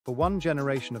For one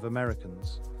generation of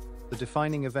Americans, the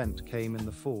defining event came in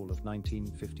the fall of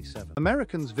 1957.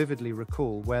 Americans vividly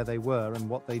recall where they were and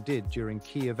what they did during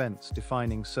key events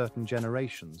defining certain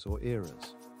generations or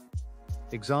eras.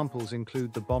 Examples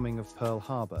include the bombing of Pearl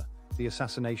Harbor, the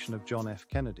assassination of John F.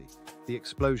 Kennedy, the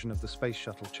explosion of the Space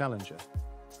Shuttle Challenger,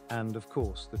 and, of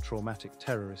course, the traumatic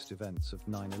terrorist events of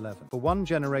 9/11. For one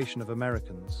generation of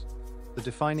Americans, the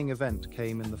defining event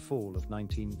came in the fall of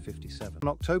 1957. On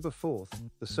October 4th,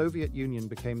 the Soviet Union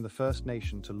became the first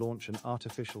nation to launch an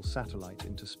artificial satellite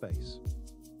into space.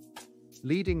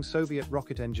 Leading Soviet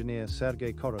rocket engineer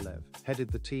Sergei Korolev headed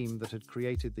the team that had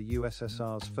created the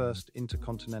USSR's first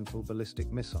intercontinental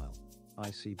ballistic missile,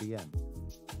 ICBM.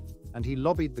 And he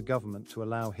lobbied the government to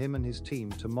allow him and his team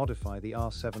to modify the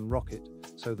R-7 rocket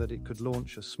so that it could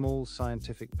launch a small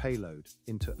scientific payload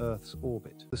into Earth's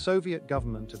orbit. The Soviet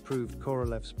government approved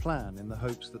Korolev's plan in the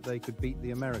hopes that they could beat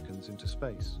the Americans into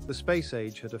space. The space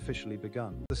age had officially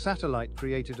begun. The satellite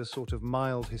created a sort of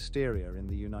mild hysteria in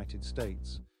the United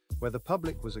States, where the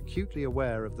public was acutely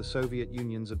aware of the Soviet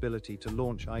Union's ability to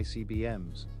launch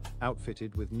ICBMs,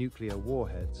 outfitted with nuclear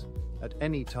warheads, at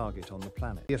any target on the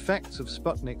planet. The effects of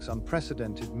Sputnik's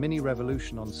unprecedented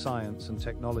mini-revolution on science and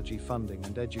technology funding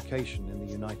and education in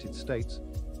the United States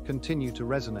continue to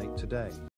resonate today.